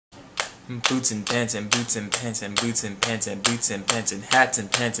Boots and pants and boots and pants and boots and pants and boots and pants and hats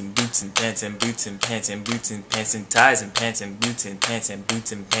and pants and boots and pants and boots and pants and boots and pants and ties and pants and boots and pants and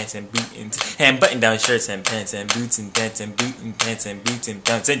boots and pants and boot and button down shirts and pants and boots and pants and boot and pants and boots and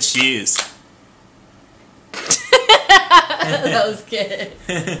pants and shoes. That was good.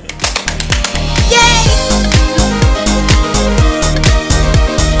 Yay!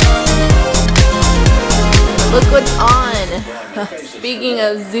 Look what's on. Speaking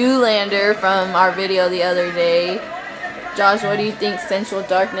of Zoolander from our video the other day, Josh, what do you think Central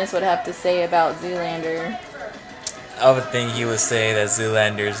Darkness would have to say about Zoolander? I would think he would say that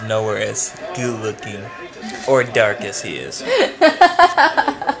Zoolander is nowhere as good looking or dark as he is.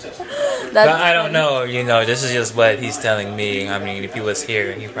 But I don't know, you know, this is just what he's telling me. I mean, if he was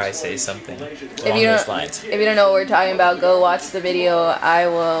here, he'd probably say something along those lines. If you don't know what we're talking about, go watch the video. I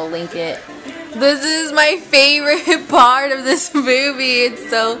will link it. This is my favorite part of this movie. It's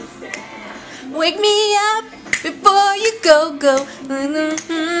so... Wake me up before you go. Go.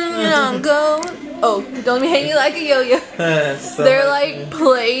 Oh, don't let me hang you like a yo-yo. So they're like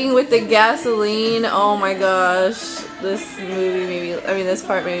playing with the gasoline. Oh my gosh. This movie made me, this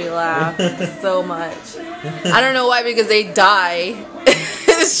part made me laugh so much. I don't know why, because they die.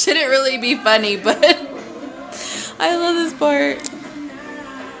 This shouldn't really be funny, but I love this part.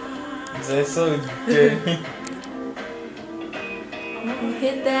 That's so good.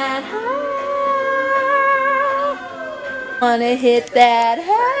 Hit that high. Wanna hit that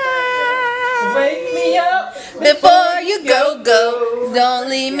high. Wake me up before you go. Don't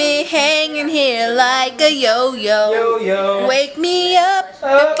leave me hanging here like a yo-yo. Wake me up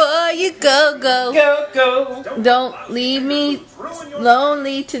before you go. Go. Don't leave me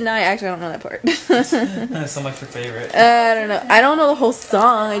lonely tonight. Actually, I don't know that part. That's so much your favorite. I don't know. I don't know the whole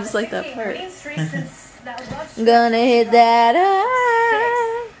song. I just like that part. Gonna hit that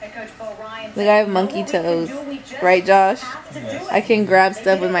high. Look, I have monkey toes. Right, Josh? Yes. I can grab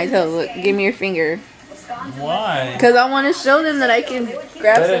stuff with my toes. Look, give me your finger. Why? Because I want to show them that I can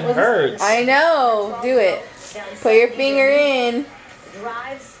grab But stuff it with... hurts. I know. Do it. Put your finger in.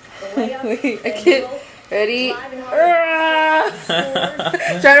 Wait, I can't. Ready?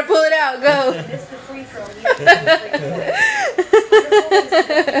 Try to pull it out. Go.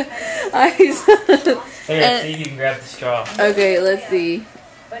 Here, see if you can grab the straw. Okay, let's see.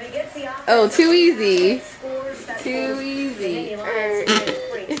 Oh, too easy. Too easy.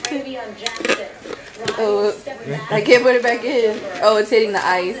 Oh, I can't put it back in. Oh, it's hitting the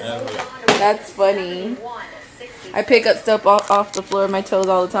ice. That's funny. I pick up stuff off the floor of my toes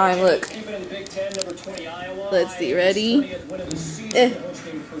all the time. Look. Let's see. Ready?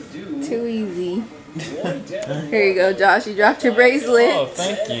 Too easy. Here you go, Josh. You dropped your bracelet. Oh,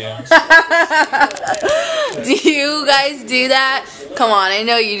 thank you. Do you guys do that? Come on, I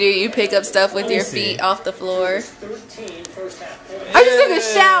know you do. You pick up stuff with your feet off the floor. I just took a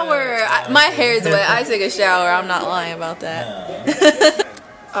shower. My hair is wet. I took a shower. I'm not lying about that.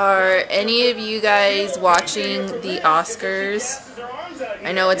 Are any of you guys watching the Oscars?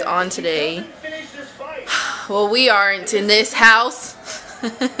 I know it's on today. Well, we aren't in this house.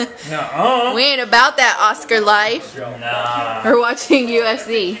 No. We ain't about that Oscar life. Nah. We're watching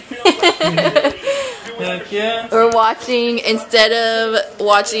UFC. Heck yeah. We're watching, instead of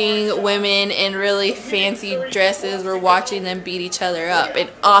watching women in really fancy dresses, we're watching them beat each other up in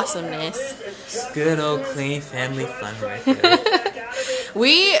awesomeness. It's good old clean family fun right there.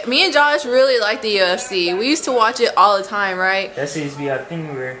 Me and Josh really like the UFC. We used to watch it all the time, right? That seems to be our thing.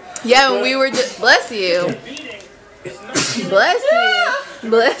 Yeah, when we were just, bless you. Bless you.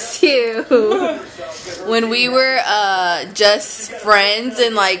 Bless you. When we were just friends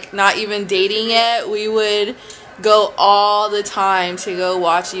and like not even dating yet, we would go all the time to go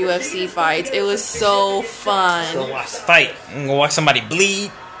watch UFC fights. It was so fun. Go watch the fight. I'm gonna watch somebody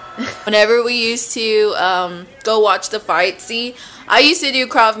bleed. Whenever we used to go watch the fight, see, I used to do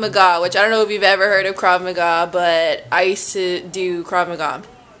Krav Maga, which I don't know if you've ever heard of Krav Maga, but I used to do Krav Maga.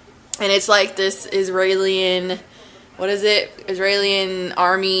 And it's like this Israeli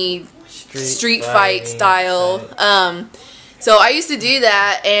army street fight style. So I used to do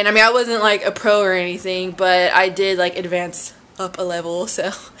that, and I mean, I wasn't like a pro or anything, but I did like advance up a level.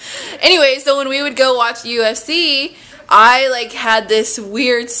 So anyway, so when we would go watch UFC, I like had this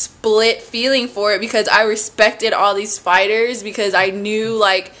weird split feeling for it because I respected all these fighters because I knew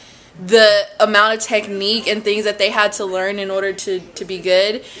like the amount of technique and things that they had to learn in order to be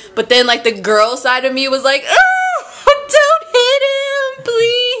good. But then like the girl side of me was like, oh, don't hit him,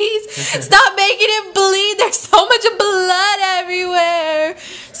 please. Stop making him bleed. There's so much blood everywhere.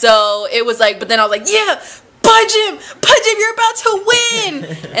 So it was like, but then I was like, yeah, boom. punch him, you're about to win.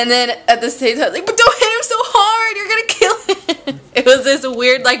 And then at the same time, like, but don't hit him so hard, you're gonna kill him. It was this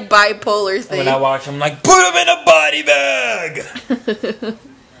weird, like, bipolar thing. When I watch him, like, put him in a body bag.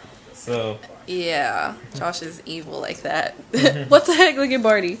 So. Yeah, Josh is evil like that. What the heck? Look at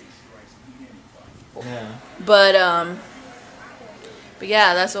Barty. Yeah. But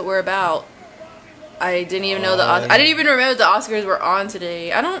yeah, that's what we're about. I didn't even know I didn't even remember the Oscars were on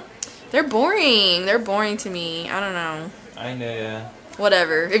today. They're boring. They're boring to me. I don't know. I know, yeah.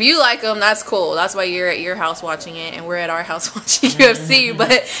 Whatever. If you like them, that's cool. That's why you're at your house watching it, and we're at our house watching UFC.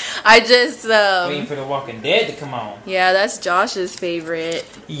 But I just waiting for The Walking Dead to come on. Yeah, that's Josh's favorite.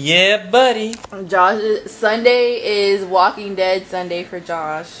 Yeah, buddy. Sunday is Walking Dead Sunday for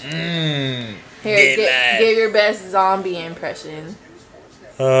Josh. Here, give your best zombie impression.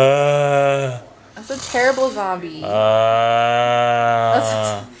 That's a terrible zombie.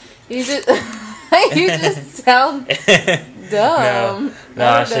 You just you just sound dumb. No,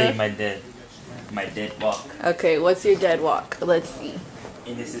 I'll show you my dead walk. Okay, what's your dead walk? Let's see.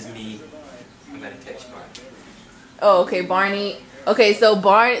 And this is me. I'm gonna catch Barney. Oh, okay, Barney. Okay, so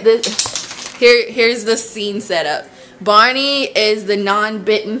here's the scene setup. Barney is the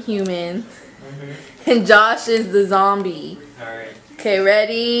non-bitten human, and Josh is the zombie. All right. Okay,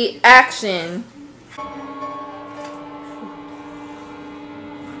 ready? Action.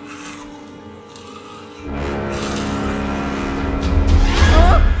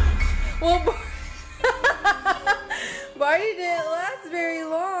 Well, Barney didn't last very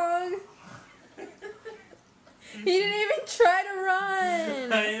long. He didn't even try to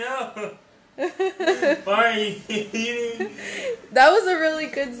run. I know. Barney, That was a really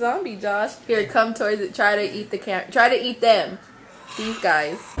good zombie, Josh. Here, come towards it. Try to eat the Try to eat them. These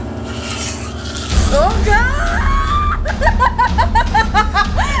guys. Oh God!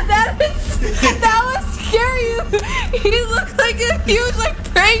 That was scary. He looked like a huge, like,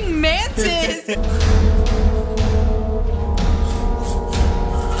 praying mantis. That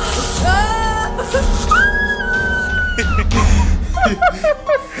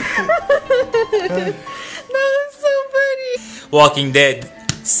was so funny. Walking Dead,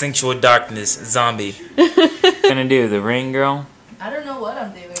 sensual darkness, zombie. Gonna do the ring, girl. I don't know what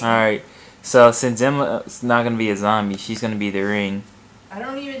I'm doing. All right. So since Emma's not gonna be a zombie, she's gonna be the ring. I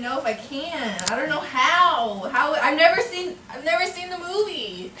don't even know if I can. I don't know how. I've never seen the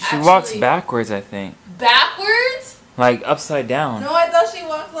movie. She walks backwards, I think. Backwards? Like upside down. No, I thought she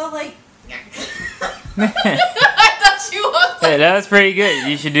walked all like. I thought she walked. Hey, that was pretty good.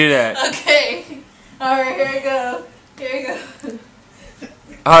 You should do that. Okay. All right, here we go. Here we go.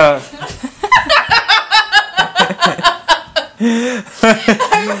 I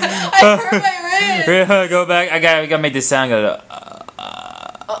hurt my wrist. Go back. I gotta make this sound. Go. I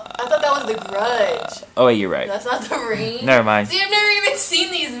thought that was The Grudge. Oh wait, you're right. That's not The Ring. Never mind. See, I've never even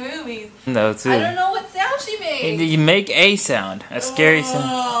seen these movies. No, too. I don't know what sound she makes. You make a sound, a scary sound.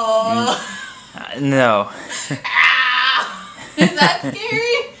 No. Is that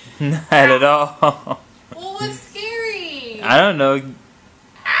scary? Not at all. Well, what's scary? I don't know.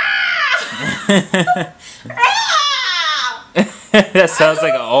 That sounds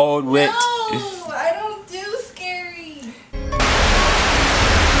like an old witch. No, I don't do scary.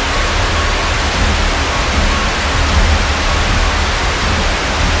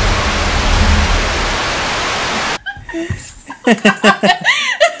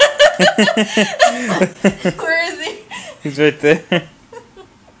 Where is he? He's right there.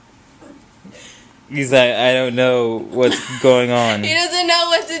 He's like, I don't know what's going on. He doesn't know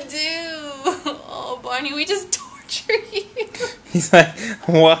what to do. Oh, Barney, we just torture you. He's like,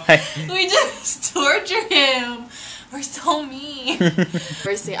 why? We just torture him. We're so mean.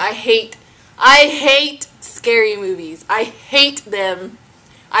 First thing, I hate scary movies. I hate them.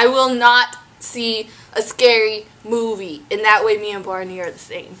 I will not see a scary movie. In that way, me and Barney are the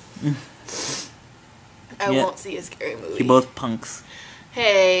same. I won't see a scary movie. You're both punks.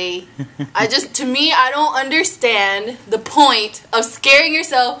 Hey, to me, I don't understand the point of scaring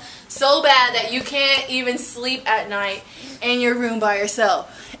yourself so bad that you can't even sleep at night in your room by yourself.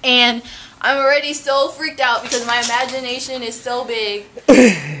 And I'm already so freaked out because my imagination is so big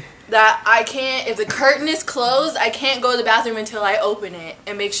that I can't, if the curtain is closed, I can't go to the bathroom until I open it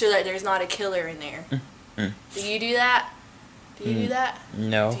and make sure that there's not a killer in there. Do you do that? Do you do that?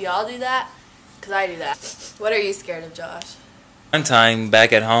 No. Do y'all do that? Because I do that. What are you scared of, Josh? One time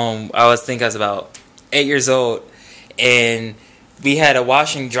back at home, I was about 8 years old, and we had a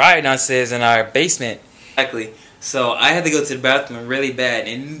washing dryer downstairs in our basement. Exactly. So I had to go to the bathroom really bad,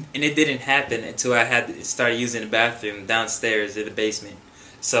 and it didn't happen until I had to start using the bathroom downstairs in the basement.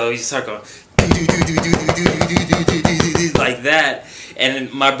 So you start going, like that.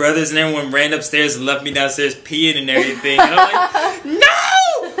 And my brothers and everyone ran upstairs and left me downstairs peeing and everything. And I'm like, no!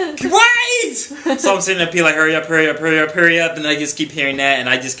 Wait! So I'm sitting there peeing like, hurry up, hurry up, hurry up, hurry up. And I just keep hearing that. And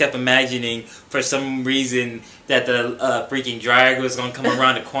I just kept imagining, for some reason, that the freaking dragon was going to come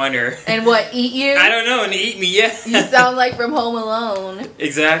around the corner. And what, eat you? I don't know, and eat me, yeah. You sound like from Home Alone.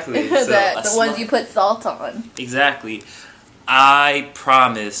 Exactly. So the ones you put salt on. Exactly. I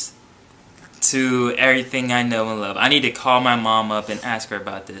promise to everything I know and love. I need to call my mom up and ask her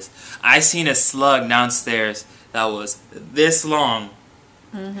about this. I seen a slug downstairs that was this long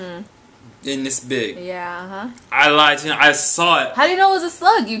and this big. Yeah, I lied to you. I saw it. How do you know it was a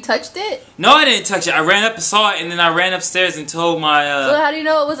slug? You touched it? No, I didn't touch it. I ran up and saw it, and then I ran upstairs and told my... So how do you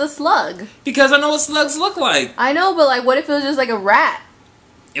know it was a slug? Because I know what slugs look like. I know, but like, what if it was just like a rat?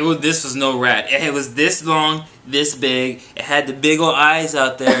 This was no rat. It was this long, this big. It had the big old eyes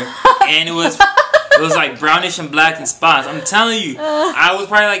out there, and it was like brownish and black in spots. I'm telling you, I was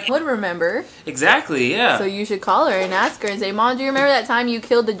probably like... Would remember. Exactly, yeah. So you should call her and ask her and say, Mom, do you remember that time you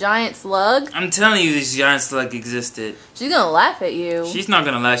killed the giant slug? I'm telling you, this giant slug existed. She's gonna laugh at you. She's not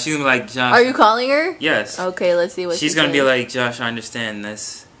gonna laugh. She's gonna be like, Josh. Are you calling her? Yes. Okay, let's see what she's gonna be like, Josh, I understand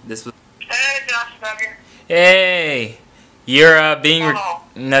this. This was... Hey, Josh, love you. Hey, you're being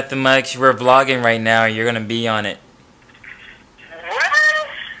nothing much. We're vlogging right now. You're gonna be on it. What?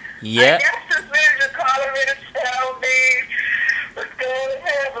 Yeah. I guess this means you're calling me to tell me we're gonna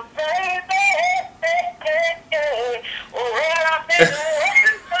have a baby. Well, I've been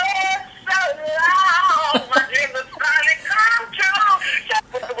waiting for so long. My dreams are finally come true.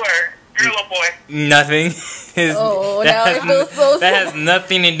 What's the word? You're a little boy. Nothing. Oh, now I feel so That has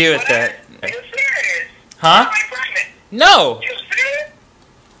nothing to do with that. Are you serious? Huh? Am I pregnant? No. You serious?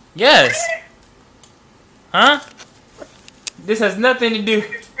 Yes. Really? Huh? This has nothing to do... You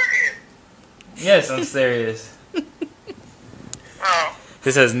serious? Yes, I'm serious. Oh.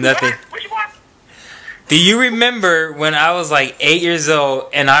 This has nothing... What you want? Do you remember when I was like 8 years old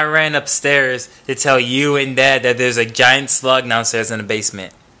and I ran upstairs to tell you and Dad that there's a giant slug downstairs in the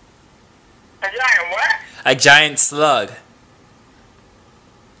basement? A giant what? A giant slug.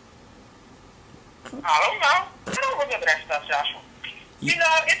 I don't know. I don't remember that stuff, Joshua. You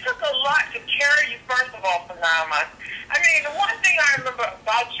know, it took a lot to carry you, first of all, for 9 months. I mean, the one thing I remember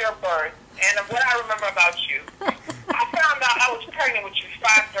about your birth, and what I remember about you, I found out I was pregnant with you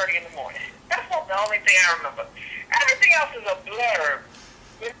 5:30 in the morning. That's not the only thing I remember. Everything else is a blur.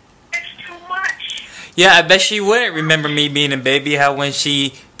 It's too much. Yeah, I bet she wouldn't remember me being a baby. How when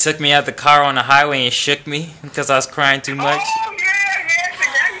she took me out the car on the highway and shook me because I was crying too much. Oh, yeah. See,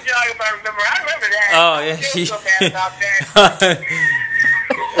 now you're talking about remember. I remember that. Oh, yeah. She so bad about that.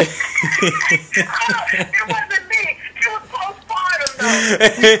 It wasn't me. It was postpartum, though.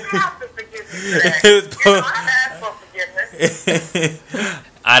 You have to forgive me for that. It was I asked for forgiveness.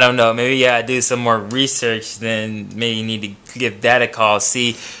 I don't know. Maybe I do some more research. Then maybe you need to give Dad a call.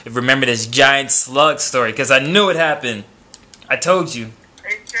 See, remember this giant slug story because I knew it happened. I told you.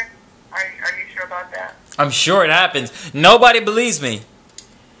 Are you sure? Are you sure about that? I'm sure it happens. Nobody believes me.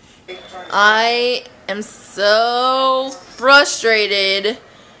 I am so frustrated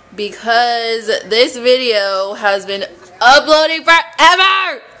because this video has been uploading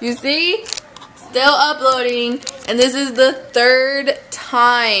forever. You see? Still uploading, and this is the 3rd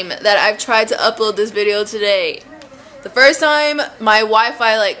time that I've tried to upload this video today. The first time my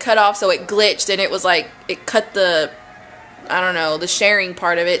Wi-Fi like cut off, so it glitched and it was like it cut the, I don't know, the sharing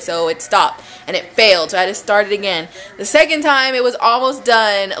part of it, so it stopped and it failed, so I had to start it again. The second time it was almost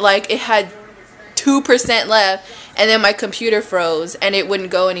done, like it had 2% left, and then my computer froze and it wouldn't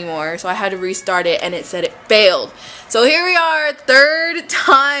go anymore, so I had to restart it and it said it failed. So here we are, 3rd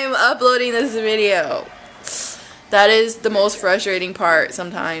time uploading this video. That is the most frustrating part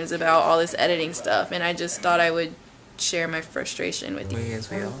sometimes about all this editing stuff, and I just thought I would share my frustration with you. Yes,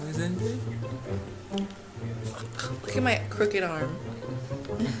 we always end it. Look at my crooked arm.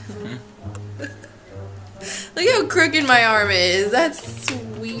 Look how crooked my arm is. That's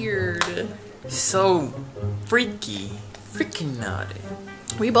weird. So freaky. Freaking naughty.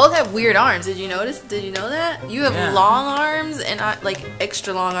 We both have weird arms. Did you notice? Did you know that? You have Yeah. long arms and I like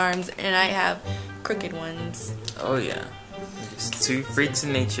extra long arms, and I have crooked ones. Oh yeah. Just two freaks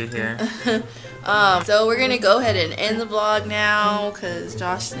in nature here. So we're gonna go ahead and end the vlog now because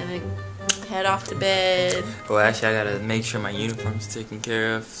Josh's gonna head off to bed. Well, actually, I gotta make sure my uniform's taken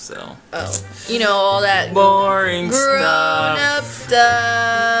care of. So. Oh, you know all that Boring grown stuff. up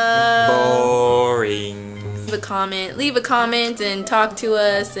stuff. Boring. The comment. Leave a comment and talk to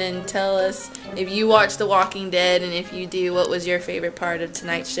us and tell us if you watch The Walking Dead, and if you do, what was your favorite part of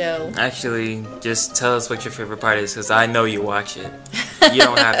tonight's show? Actually, just tell us what your favorite part is, because I know you watch it. You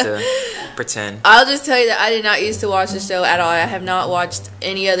don't have to pretend. I'll just tell you that I did not used to watch the show at all. I have not watched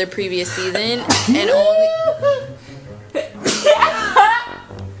any other previous season, and only...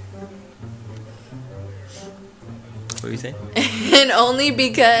 What are you saying? And only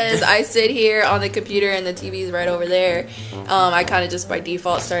because I sit here on the computer and the TV's right over there, I kind of just by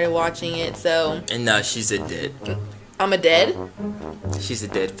default started watching it, so... And now she's a dead. I'm a dead? She's a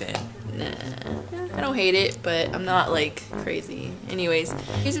dead fan. Nah, I don't hate it, but I'm not, like, crazy. Anyways,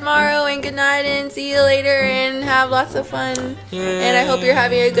 see you tomorrow, and good night, and see you later, and have lots of fun. Yay. And I hope you're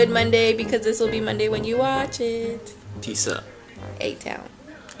having a good Monday, because this will be Monday when you watch it. Peace up. A-Town.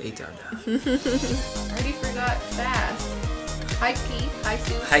 A-Town. Already forgot fast. Hi, P. Hi,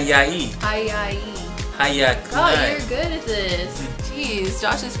 Sue. Hayai. Hi-yi. Hiya. Oh, you're good at this. Jeez,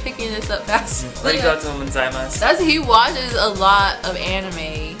 Josh is picking this up fast. Arigatou gozaimasu. He watches a lot of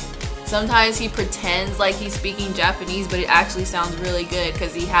anime. Sometimes he pretends like he's speaking Japanese, but it actually sounds really good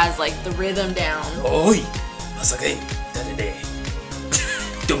because he has like the rhythm down. Oi! Asake, dadede.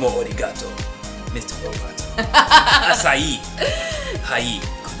 Domo arigato, Mr. Robot. Asai. Hai.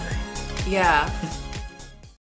 Kunai. Yeah.